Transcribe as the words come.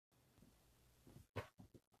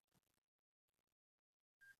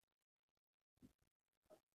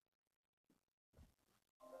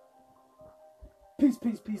Peace,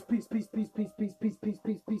 peace, peace, peace, peace, peace, peace, peace, peace, peace,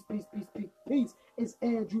 peace, peace, peace, peace, peace, peace. It's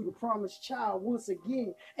Andrew, the promised child, once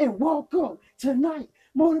again. And welcome tonight.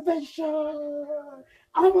 Motivation.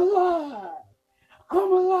 I'm alive.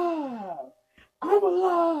 I'm alive. I'm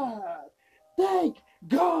alive. Thank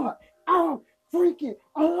God I'm freaking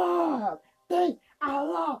alive. Thank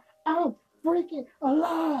Allah I'm freaking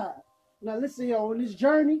alive. Now listen here, on this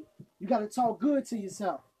journey, you got to talk good to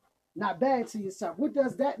yourself, not bad to yourself. What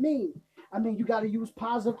does that mean? I mean, you got to use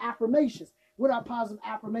positive affirmations. What are positive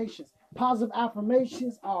affirmations? Positive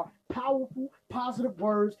affirmations are powerful, positive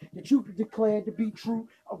words that you can declare to be true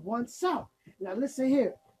of oneself. Now listen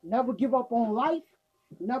here, never give up on life.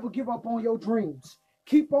 Never give up on your dreams.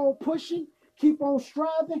 Keep on pushing, keep on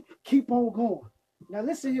striving, keep on going. Now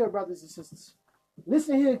listen here, brothers and sisters.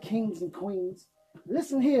 Listen here, kings and queens.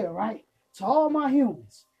 Listen here, right? To all my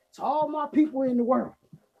humans, to all my people in the world.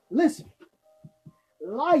 Listen,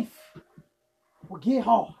 life will get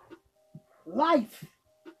hard. Life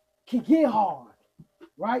can get hard,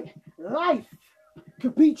 right? Life can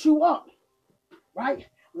beat you up, right?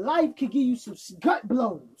 Life can give you some gut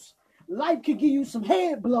blows. Life can give you some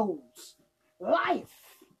head blows. Life,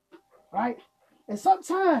 right? And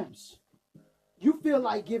sometimes you feel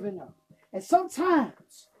like giving up. And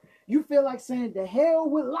sometimes you feel like saying, the hell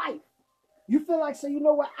with life. You feel like saying, you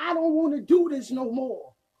know what? I don't want to do this no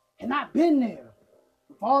more. And I've been there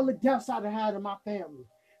with all the deaths I've had in my family,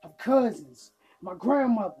 of cousins, my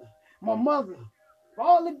grandmother, my mother,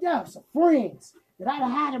 all the deaths of friends that I'd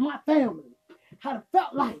had in my family. I'd have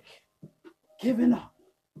felt like giving up.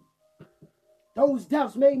 Those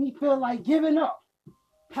deaths made me feel like giving up.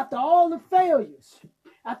 After all the failures,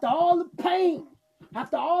 after all the pain,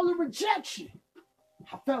 after all the rejection,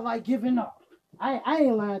 I felt like giving up. I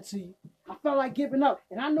ain't lying to you. I felt like giving up.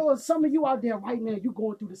 And I know some of you out there right now, you're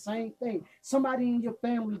going through the same thing. Somebody in your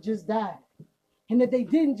family just died. And if they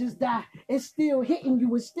didn't just die, it's still hitting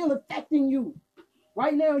you. It's still affecting you.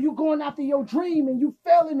 Right now, you're going after your dream and you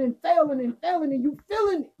failing and failing and failing and you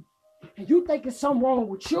feeling it. And you thinking something wrong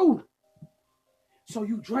with you. So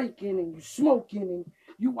you drinking and you smoking and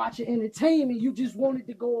you watching entertainment. You just want it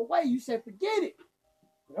to go away. You said, forget it.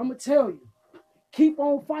 But I'm going to tell you, keep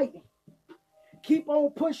on fighting. Keep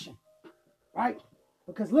on pushing. Right?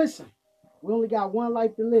 Because listen, we only got one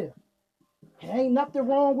life to live. There ain't nothing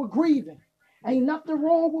wrong with grieving. Ain't nothing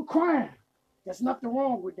wrong with crying. There's nothing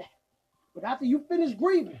wrong with that. But after you finish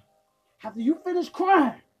grieving, after you finish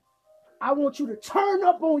crying, I want you to turn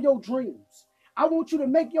up on your dreams. I want you to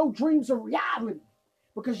make your dreams a reality.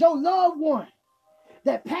 Because your loved one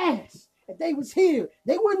that passed, if they was here,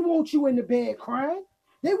 they wouldn't want you in the bed crying.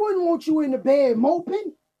 They wouldn't want you in the bed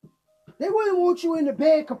moping. They wouldn't want you in the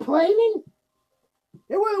bed complaining.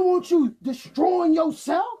 They wouldn't want you destroying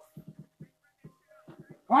yourself.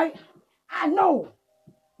 Right? I know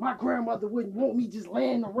my grandmother wouldn't want me just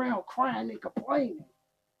laying around crying and complaining.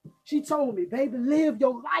 She told me, baby, live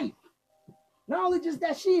your life. Not only just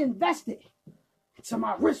that, she invested to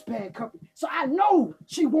my wristband company. So I know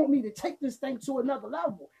she want me to take this thing to another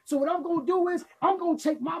level. So what I'm going to do is I'm going to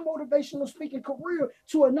take my motivational speaking career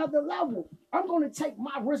to another level. I'm going to take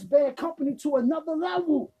my wristband company to another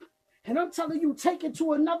level. And I'm telling you, take it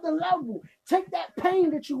to another level. Take that pain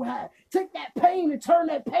that you have. Take that pain and turn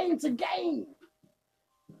that pain to gain.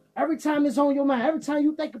 Every time it's on your mind, every time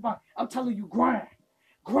you think about it, I'm telling you, grind,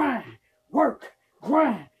 grind, work,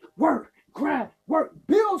 grind, work, grind, work.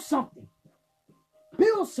 Build something.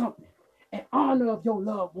 Build something in honor of your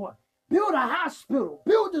loved one. Build a hospital.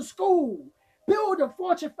 Build a school. Build a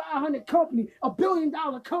Fortune 500 company, $1 billion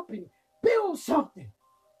company. Build something.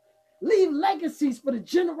 Leave legacies for the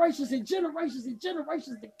generations and generations and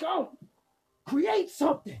generations to come. Create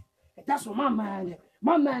something. And that's what my mind is.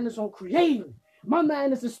 My mind is on creating. My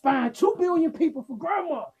mind is inspiring 2 billion people for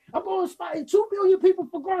grandma. I'm going to inspire 2 billion people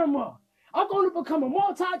for grandma. I'm going to become a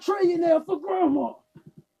multi-trillionaire for grandma.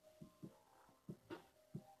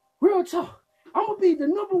 Real talk. I'm going to be the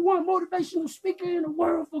 #1 motivational speaker in the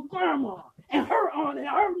world for grandma and her honor and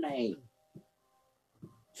her name.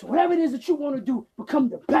 So whatever it is that you want to do, become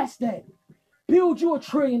the best at it. Build you a $1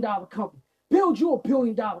 trillion company. Build you a $1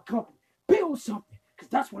 billion company. Build something. Because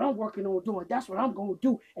that's what I'm working on doing. That's what I'm going to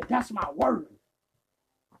do. And that's my word.